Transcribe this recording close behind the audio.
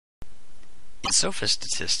SOFA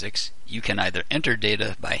statistics, you can either enter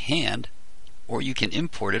data by hand or you can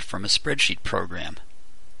import it from a spreadsheet program.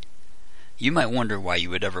 You might wonder why you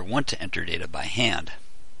would ever want to enter data by hand.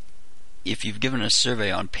 If you've given a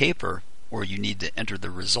survey on paper or you need to enter the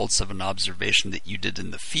results of an observation that you did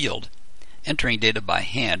in the field, entering data by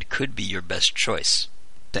hand could be your best choice.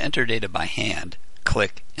 To enter data by hand,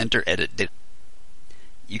 click Enter Edit Data.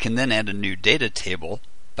 You can then add a new data table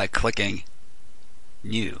by clicking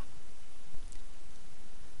New.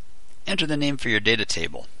 Enter the name for your data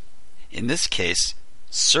table. In this case,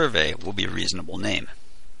 Survey will be a reasonable name.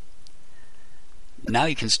 Now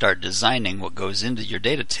you can start designing what goes into your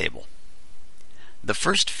data table. The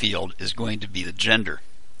first field is going to be the gender.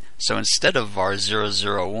 So instead of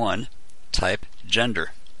var001, type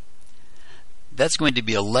gender. That's going to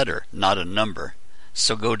be a letter, not a number.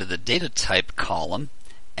 So go to the data type column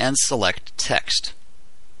and select text.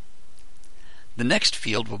 The next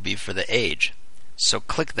field will be for the age. So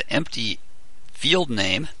click the empty field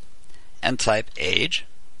name and type age,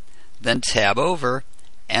 then tab over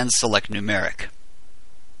and select numeric.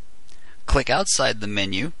 Click outside the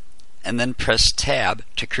menu and then press tab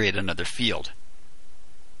to create another field.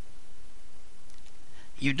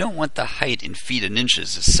 You don't want the height in feet and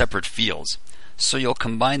inches as separate fields, so you'll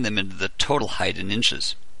combine them into the total height in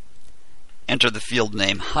inches. Enter the field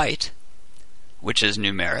name height, which is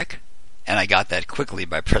numeric, and I got that quickly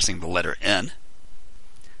by pressing the letter N.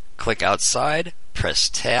 Click outside, press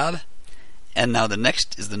tab, and now the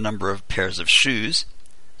next is the number of pairs of shoes,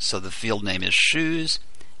 so the field name is shoes,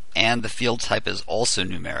 and the field type is also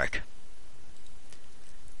numeric.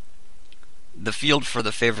 The field for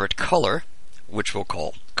the favorite color, which we'll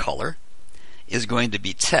call color, is going to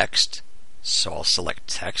be text, so I'll select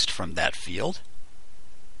text from that field.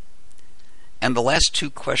 And the last two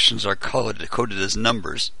questions are coded as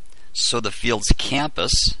numbers, so the fields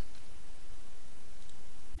campus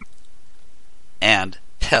and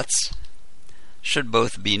pets should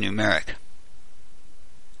both be numeric.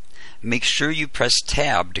 Make sure you press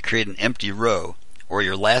tab to create an empty row, or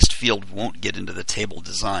your last field won't get into the table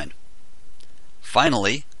design.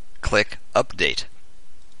 Finally, click Update.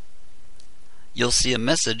 You'll see a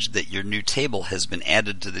message that your new table has been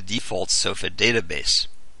added to the default SOFA database.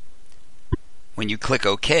 When you click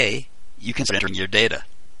OK, you can start entering your data.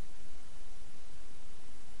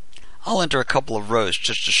 I'll enter a couple of rows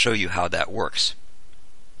just to show you how that works.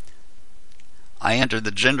 I enter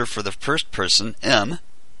the gender for the first person, M,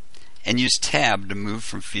 and use tab to move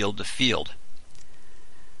from field to field.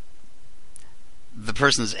 The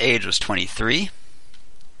person's age was 23.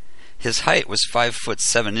 His height was 5 foot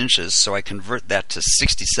 7 inches, so I convert that to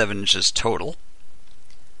 67 inches total.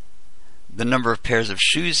 The number of pairs of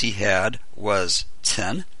shoes he had was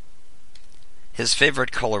 10. His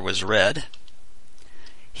favorite color was red.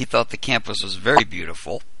 He thought the campus was very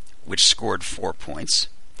beautiful, which scored 4 points,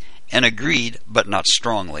 and agreed, but not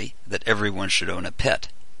strongly, that everyone should own a pet.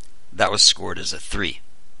 That was scored as a 3.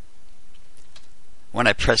 When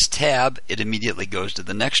I press tab, it immediately goes to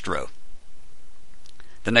the next row.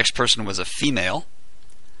 The next person was a female,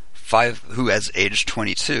 who has aged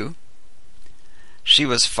 22. She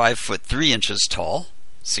was 5 foot 3 inches tall,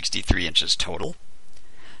 63 inches total.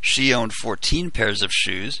 She owned 14 pairs of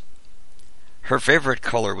shoes. Her favorite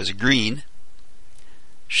color was green.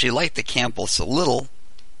 She liked the campus a little,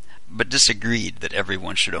 but disagreed that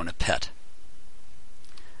everyone should own a pet.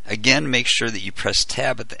 Again, make sure that you press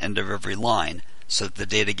tab at the end of every line so that the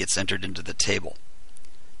data gets entered into the table.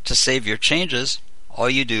 To save your changes, all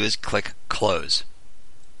you do is click Close.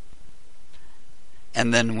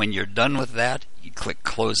 And then when you're done with that, you click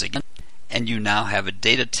Close again, and you now have a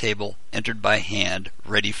data table entered by hand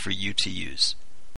ready for you to use.